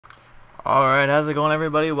Alright, how's it going,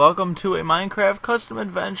 everybody? Welcome to a Minecraft custom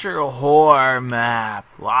adventure horror map.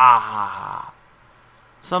 Wow.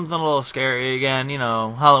 Something a little scary again, you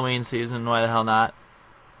know, Halloween season, why the hell not?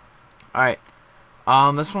 Alright.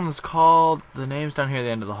 This one's called, the name's down here at the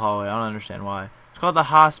end of the hallway, I don't understand why. It's called The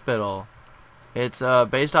Hospital. It's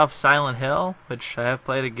based off Silent Hill, which I have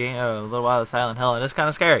played a little while of Silent Hill, and it's kind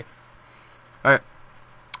of scary. Alright,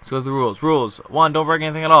 let's go through the rules. Rules: 1, don't break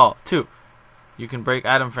anything at all. 2, you can break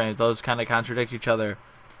item frames. Those kind of contradict each other.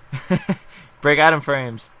 Break item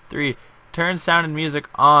frames. 3, turn sound and music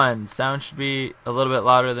on. Sound should be a little bit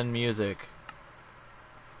louder than music.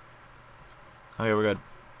 Okay, we're good.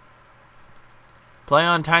 Play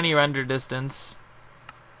on tiny render distance.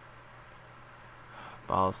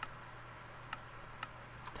 Balls.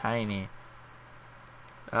 Tiny.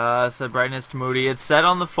 Set brightness to moody. It's set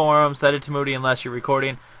on the forum. Set it to moody unless you're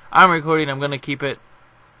recording. I'm recording. I'm going to keep it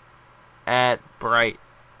at bright.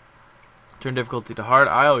 Turn difficulty to hard.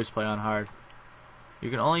 I always play on hard. You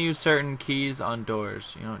can only use certain keys on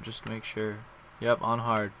doors. You know, just make sure. Yep, on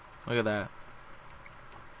hard. Look at that.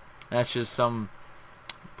 That's just some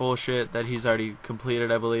bullshit that he's already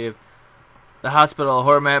completed, I believe. The Hospital,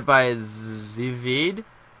 horror map by Zvid.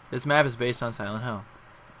 This map is based on Silent Hill.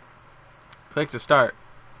 Click to start.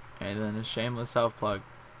 And then a shameless self-plug.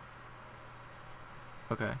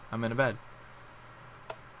 Okay, I'm in a bed.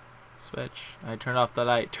 Switch. I turned off the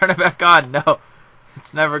light. Turn it back on. No.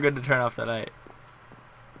 It's never good to turn off the light.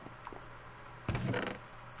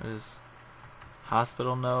 There's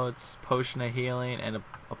hospital notes, potion of healing, and a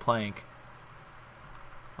plank.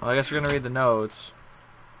 Well, I guess we're going to read the notes.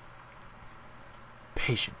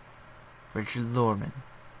 Patient Richard Lorman,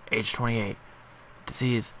 age 28.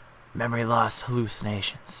 Disease, memory loss,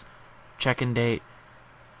 hallucinations. Check-in date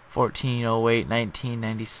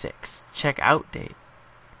 14/08/1996. Check-out date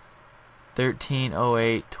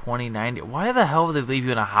 13/08/2090. Why the hell would they leave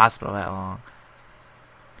you in a hospital that long?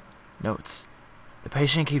 Notes. The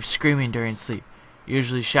patient keeps screaming during sleep,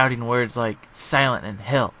 usually shouting words like silent and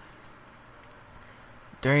hill.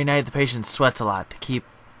 During night the patient sweats a lot. To keep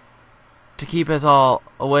us all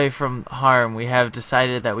away from harm, we have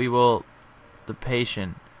decided that we will the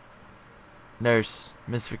patient. Nurse,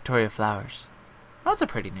 Miss Victoria Flowers. That's a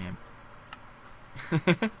pretty name.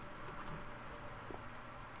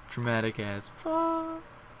 Dramatic as fuck.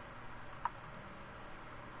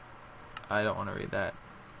 I don't want to read that.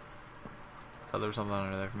 Thought there was something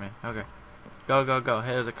under there for me. Okay. Go, go, go.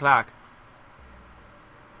 Hey, there's a clock.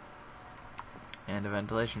 And a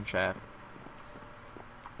ventilation shaft.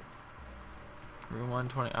 Room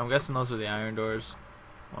 120. I'm guessing those are the iron doors.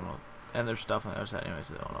 And there's stuff on the other side anyway,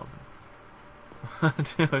 so they won't open.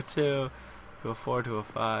 202, 204,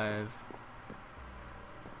 205.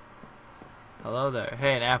 Hello there.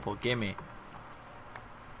 Hey, an apple. Gimme.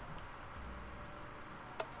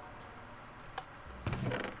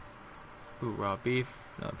 Ooh, raw beef.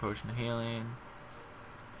 Another potion of healing.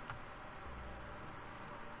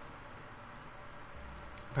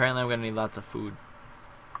 Apparently I'm gonna need lots of food.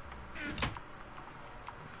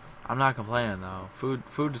 I'm not complaining though. Food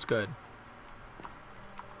is good.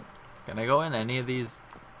 Can I go in any of these?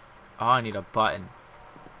 Oh, I need a button.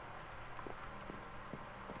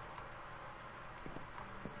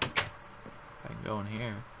 I can go in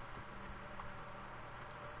here.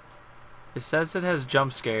 It says it has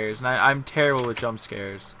jump scares, and I'm terrible with jump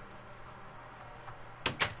scares.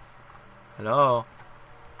 Hello?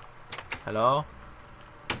 Hello?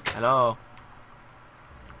 Hello?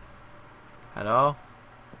 Hello?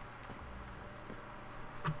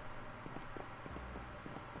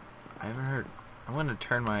 I haven't heard. I'm gonna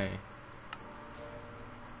turn my...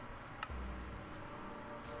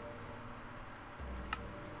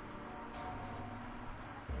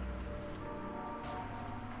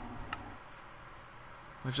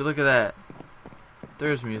 Would you look at that?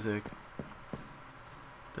 There's music.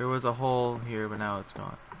 There was a hole here, but now it's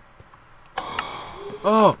gone.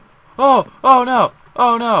 Oh! Oh! Oh no!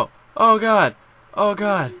 Oh no! Oh god! Oh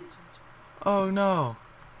god! Oh no!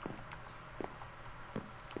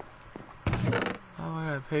 Oh my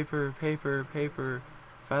god, paper, paper, paper,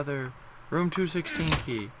 feather. Room 216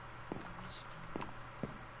 key.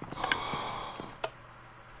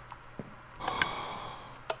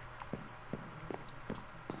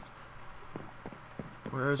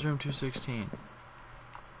 Where is room 216?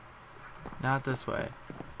 Not this way.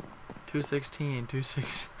 216,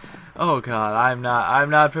 216. Oh god, I'm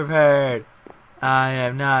not prepared. I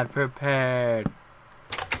am not prepared.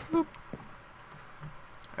 Boop.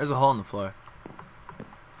 There's a hole in the floor.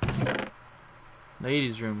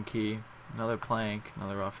 Ladies' room key. Another plank.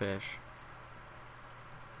 Another raw fish.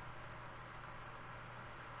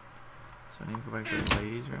 So I need to go back to the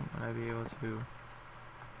ladies' room. Would I be able to?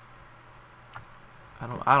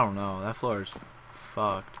 I don't know. That floor is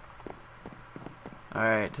fucked.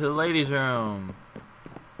 Alright, to the ladies' room.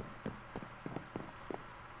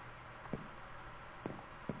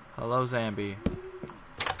 Hello, Zambi.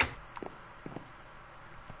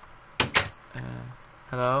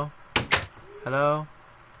 Hello? Hello?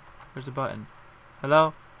 Where's the button?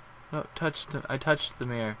 Hello? No, I touched the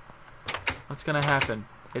mirror. What's gonna happen?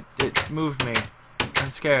 It moved me.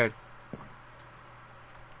 I'm scared.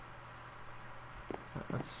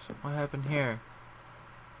 What happened here?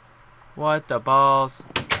 What the balls?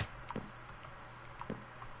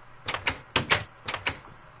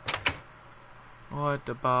 What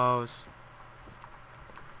the balls?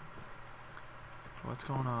 What's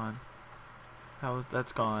going on?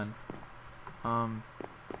 That's gone. Can't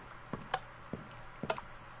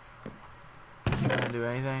do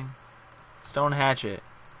anything. Stone hatchet.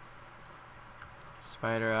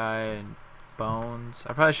 Spider eye and bones.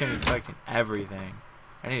 I probably shouldn't be collecting everything.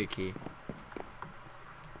 I need a key.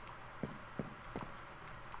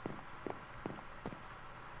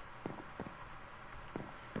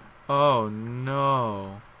 Oh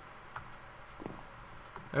no.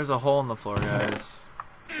 There's a hole in the floor, guys.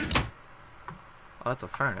 Oh, that's a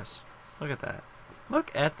furnace. Look at that.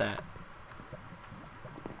 Look at that.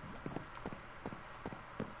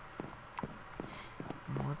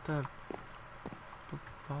 What the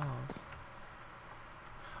balls?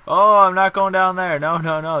 Oh, I'm not going down there. No,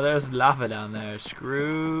 no, no. There's lava down there.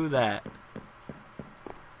 Screw that.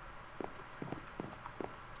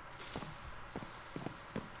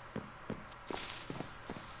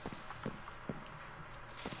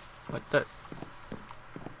 What the?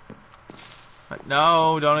 What?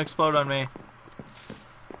 No, don't explode on me.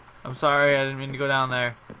 I'm sorry, I didn't mean to go down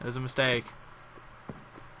there. It was a mistake.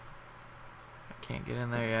 I can't get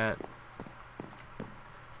in there yet.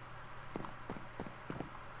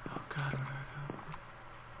 Oh god, where do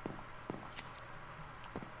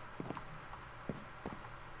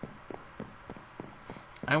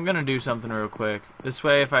I go? I'm gonna do something real quick. This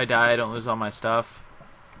way, if I die, I don't lose all my stuff.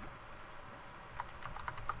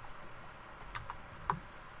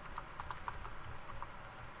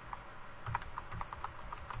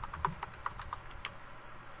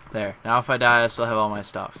 There. Now if I die, I still have all my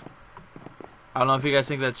stuff. I don't know if you guys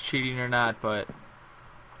think that's cheating or not, but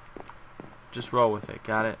just roll with it.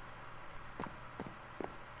 Got it?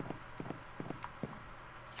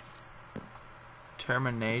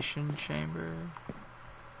 Termination chamber?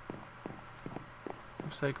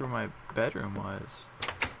 Looks like where my bedroom was.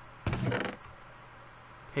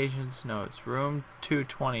 Patient's notes. Room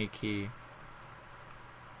 220 key.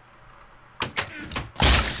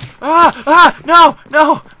 Ah! Ah! No!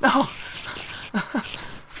 No! No!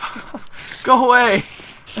 Go away!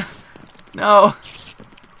 No!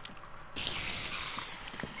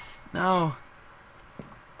 No!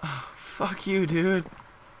 Oh, fuck you, dude.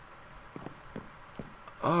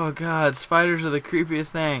 Oh god, spiders are the creepiest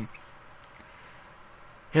thing.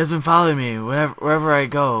 He has been following me. Wherever I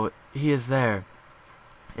go, he is there.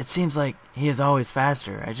 It seems like he is always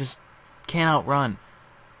faster. I just can't outrun.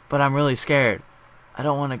 But I'm really scared. I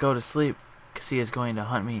don't want to go to sleep, because he is going to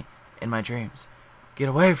hunt me in my dreams. Get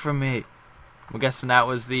away from me! I'm guessing that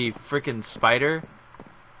was the frickin' spider.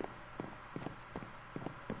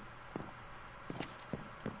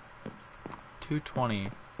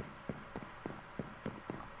 $220.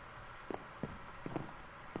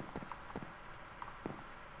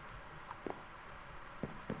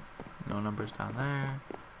 No numbers down there.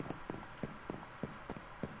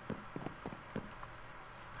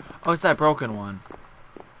 Oh, it's that broken one.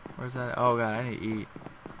 Where's that? Oh god, I need to eat.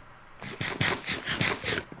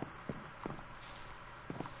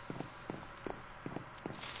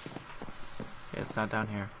 Yeah, it's not down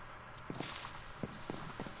here.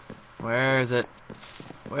 Where is it?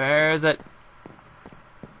 Where is it?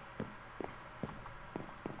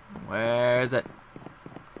 Where is it?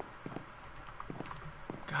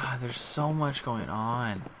 God, there's so much going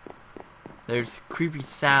on. There's creepy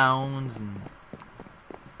sounds and...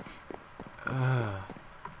 Ugh.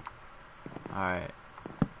 Alright.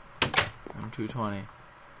 Room 220.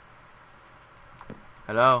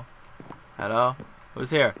 Hello? Hello? Who's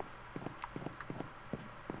here?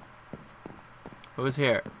 Who's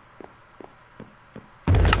here?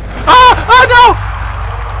 Ah! Oh no!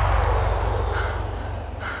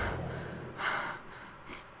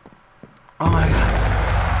 Oh my god.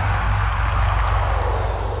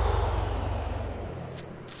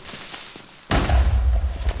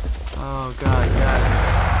 Oh god, god.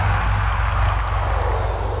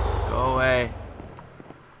 Go away.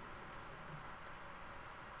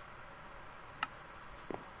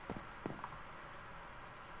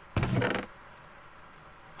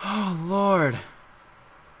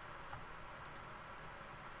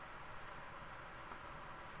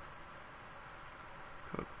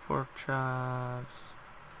 pork chops,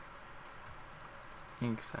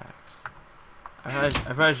 ink sacks. I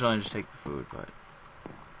probably should only just take the food, but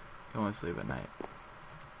you want to sleep at night.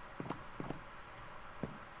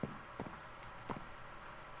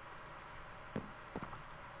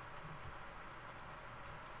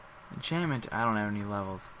 Enchantment, I don't have any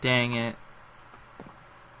levels. Dang it.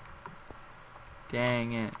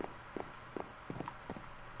 Dang it.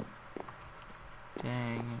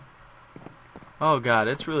 Dang it. Oh god,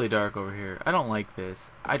 it's really dark over here. I don't like this.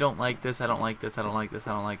 I don't like this. I don't like this. I don't like this.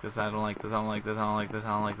 I don't like this. I don't like this. I don't like this. I don't like this. I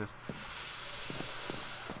don't like this.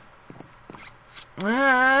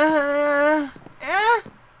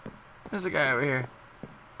 There's a guy over here.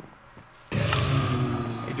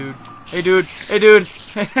 Hey dude. Hey dude. Hey dude.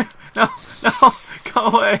 No. No. Go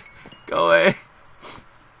away. Go away.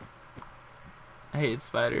 I hate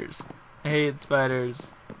spiders. I hate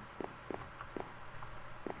spiders.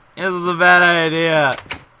 This is a bad idea.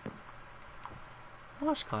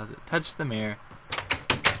 Wash closet. Touch the mirror.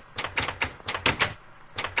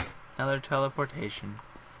 Another teleportation.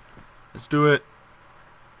 Let's do it.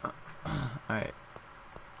 Alright.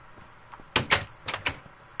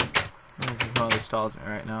 This stalls me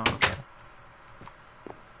right now. Okay.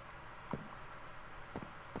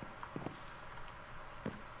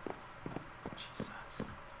 Jesus.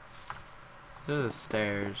 These are the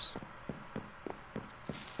stairs.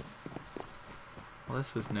 Well,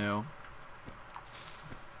 this is new.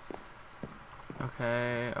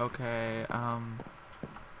 Okay, okay,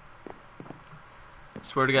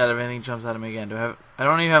 swear to God, if anything jumps out at me again, I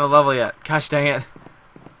don't even have a level yet. Gosh dang it.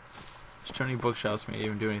 There's too many bookshelves for me to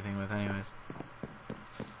even do anything with anyways.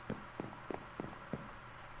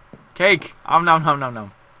 Cake! Nom nom nom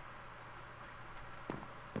nom.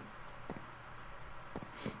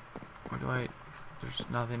 There's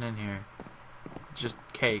nothing in here. It's just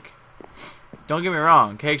cake. Don't get me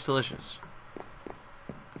wrong, cake's delicious.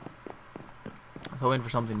 I was hoping for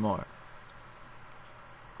something more.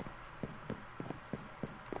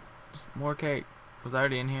 Just more cake. Was I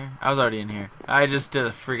already in here? I was already in here. I just did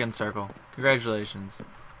a freaking circle. Congratulations.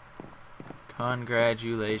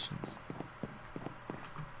 Congratulations.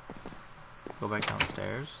 Go back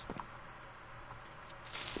downstairs.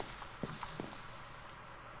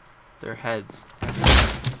 Their heads.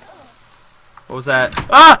 What was that?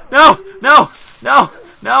 Ah! No! No! No!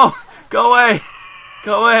 No! Go away!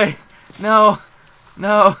 Go away! No!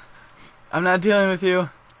 No! I'm not dealing with you.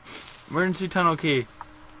 Emergency tunnel key.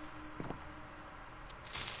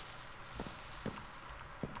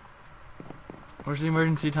 Where's the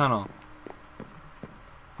emergency tunnel?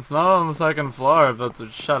 It's not on the second floor, but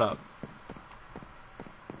shut up.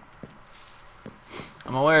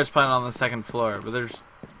 I'm aware it's probably not on the second floor, but there's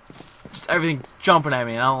just everything jumping at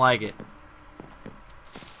me and I don't like it.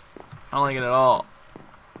 I don't like it at all.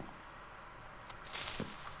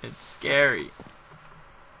 It's scary.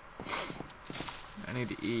 I need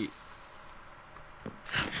to eat.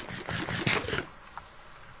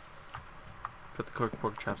 Put the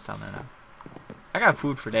pork chops down there now. I got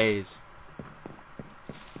food for days.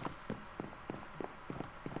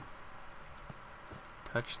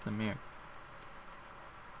 Touch the mirror.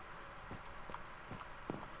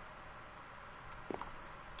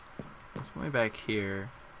 Let's way back here.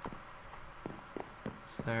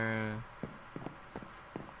 Is there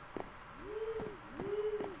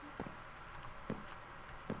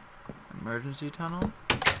emergency tunnel?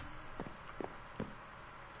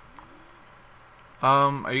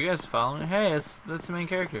 Are you guys following? Hey, that's the main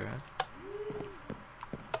character.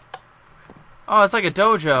 Oh, it's like a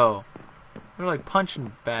dojo. They're like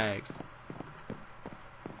punching bags.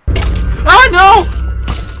 Ah, no!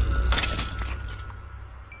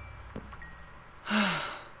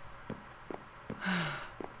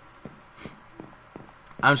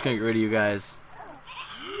 I'm just gonna get rid of you guys.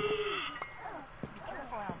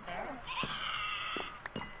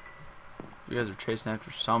 You guys are chasing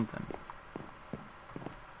after something.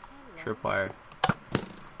 Tripwire.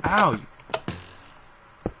 Ow!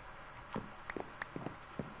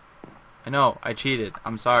 I know, I cheated.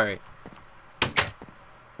 I'm sorry.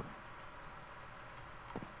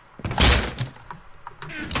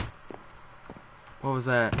 What was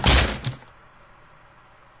that?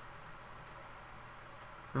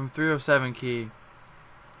 Room 307 key.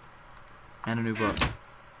 And a new book.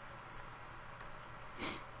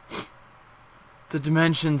 The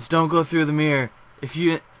dimensions don't go through the mirror. If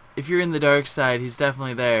you're in the dark side, he's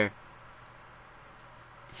definitely there.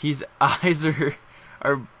 His eyes are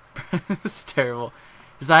it's terrible.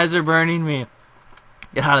 His eyes are burning me.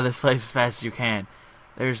 Get out of this place as fast as you can.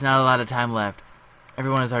 There's not a lot of time left.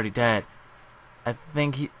 Everyone is already dead. I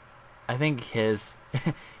think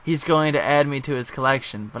He's going to add me to his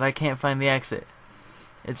collection, but I can't find the exit.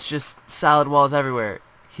 It's just solid walls everywhere.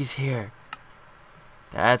 He's here.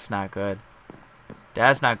 That's not good.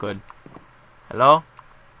 That's not good. Hello?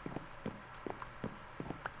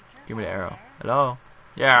 Give me the arrow. Hello?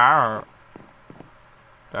 Yeah.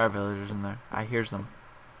 There are villagers in there. I hears them.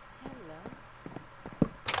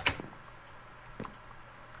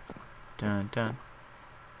 Dun dun.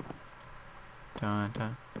 Dun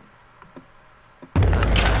dun.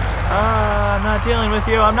 I'm not dealing with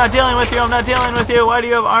you. I'm not dealing with you. I'm not dealing with you. Why do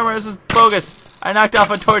you have armor? This is bogus. I knocked off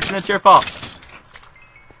a torch and it's your fault.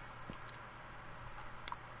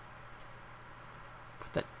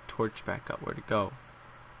 Put that torch back up. Where'd it go?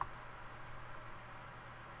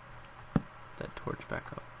 Put that torch back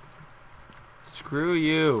up. Screw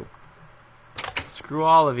you. Screw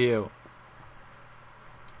all of you.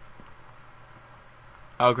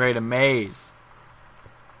 Oh great, a maze.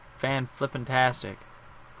 Fan-flippin-tastic.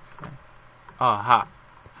 Okay. Oh, ha.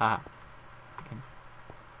 Ha.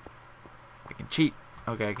 I can cheat.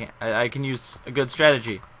 Okay, I can't. I can use a good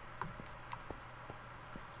strategy.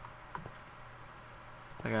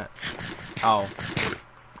 I got... Oh.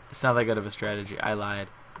 It's not that good of a strategy. I lied.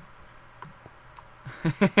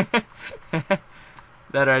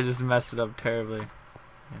 That or I just messed it up terribly.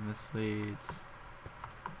 And this leads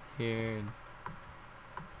here. And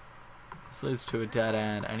this leads to a dead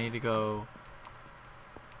end. I need to go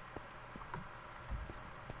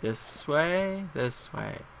this way, this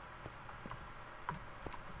way,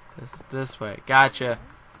 this way. Gotcha.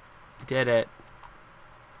 Did it.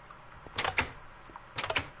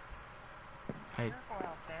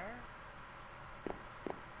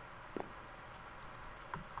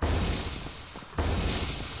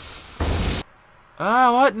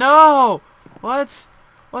 Ah, what? No! What's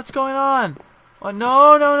going on? What?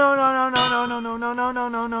 No, no, no, no, no, no, no, no, no, no, no,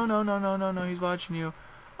 no, no, no, no, no, no, no, he's watching you.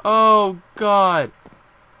 Oh, God.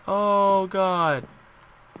 Oh, God.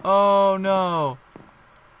 Oh, no.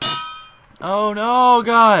 Oh, no,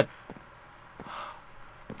 God.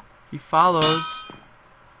 He follows.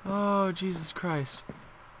 Oh, Jesus Christ.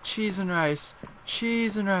 Cheese and rice.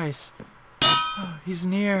 Cheese and rice. Oh, he's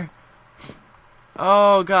near.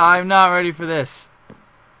 Oh, God, I'm not ready for this.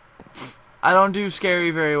 I don't do scary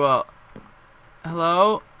very well.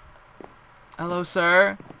 Hello? Hello,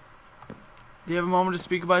 sir? Do you have a moment to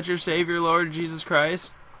speak about your Savior, Lord Jesus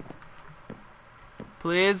Christ?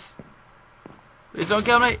 Please? Please don't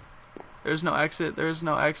kill me! There's no exit, there's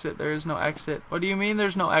no exit, there's no exit. What do you mean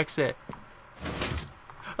there's no exit?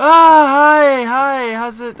 Ah, hi, hi,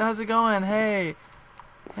 how's it going? Hey.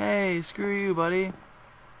 Hey, screw you, buddy.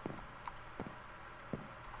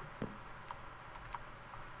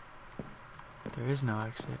 There is no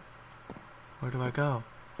exit. Where do I go?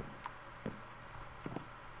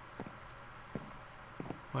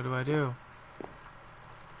 What do I do?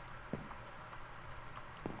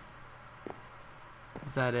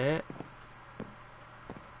 Is that it?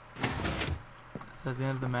 Is that the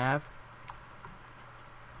end of the map?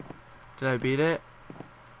 Did I beat it?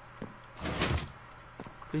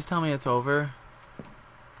 Please tell me it's over.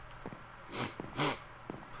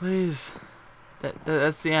 Please.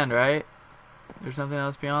 That's the end, right? There's nothing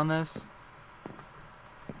else beyond this?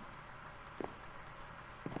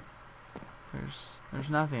 There's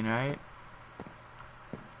nothing, right?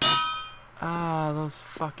 Ah, those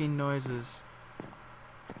fucking noises.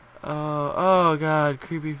 Oh God,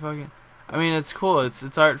 creepy fucking... I mean, it's cool.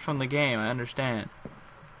 It's art from the game. I understand.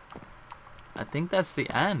 I think that's the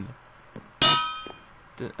end.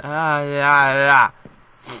 Yeah.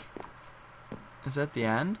 Is that the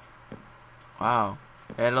end? Wow.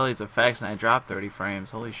 It had all these effects and I dropped 30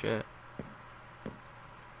 frames. Holy shit.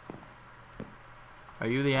 Are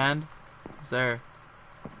you the end? Is there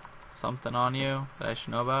something on you that I should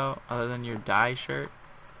know about other than your dye shirt?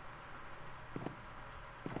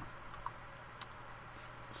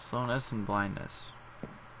 Slowness and blindness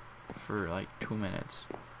for like 2 minutes.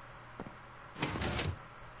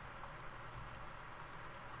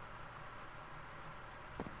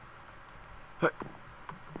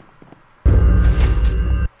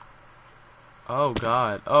 Oh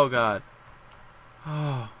God. Oh God.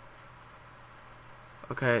 Oh.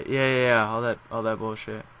 Okay. Yeah. All that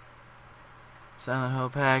bullshit. Silent Hill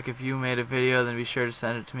Pack. If you made a video, then be sure to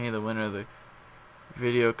send it to me. The winner of the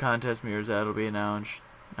video contest mirrors that'll be announced.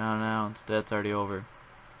 That's already over. You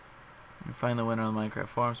can find the winner on the Minecraft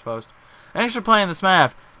forums post. Thanks for playing this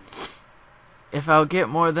map. If I'll get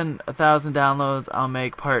more than 1,000 downloads, I'll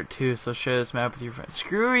make part 2. So share this map with your friends.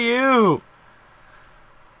 Screw you!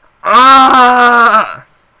 Ah!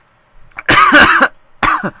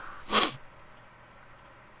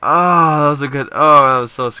 Oh, that was a good... Oh, that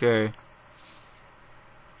was so scary.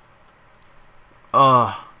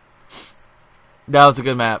 Oh, that was a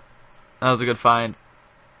good map. That was a good find.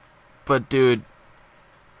 But, dude,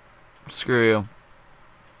 screw you.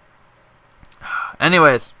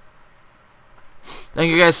 Anyways,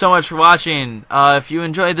 thank you guys so much for watching. If you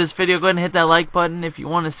enjoyed this video, go ahead and hit that like button. If you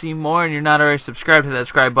want to see more and you're not already subscribed, hit that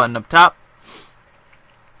subscribe button up top.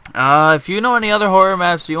 If you know any other horror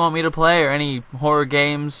maps you want me to play or any horror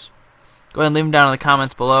games, go ahead and leave them down in the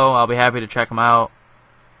comments below. I'll be happy to check them out.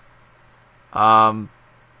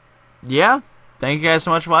 Yeah. Thank you guys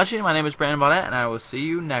so much for watching. My name is Brandon Baudette, and I will see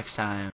you next time.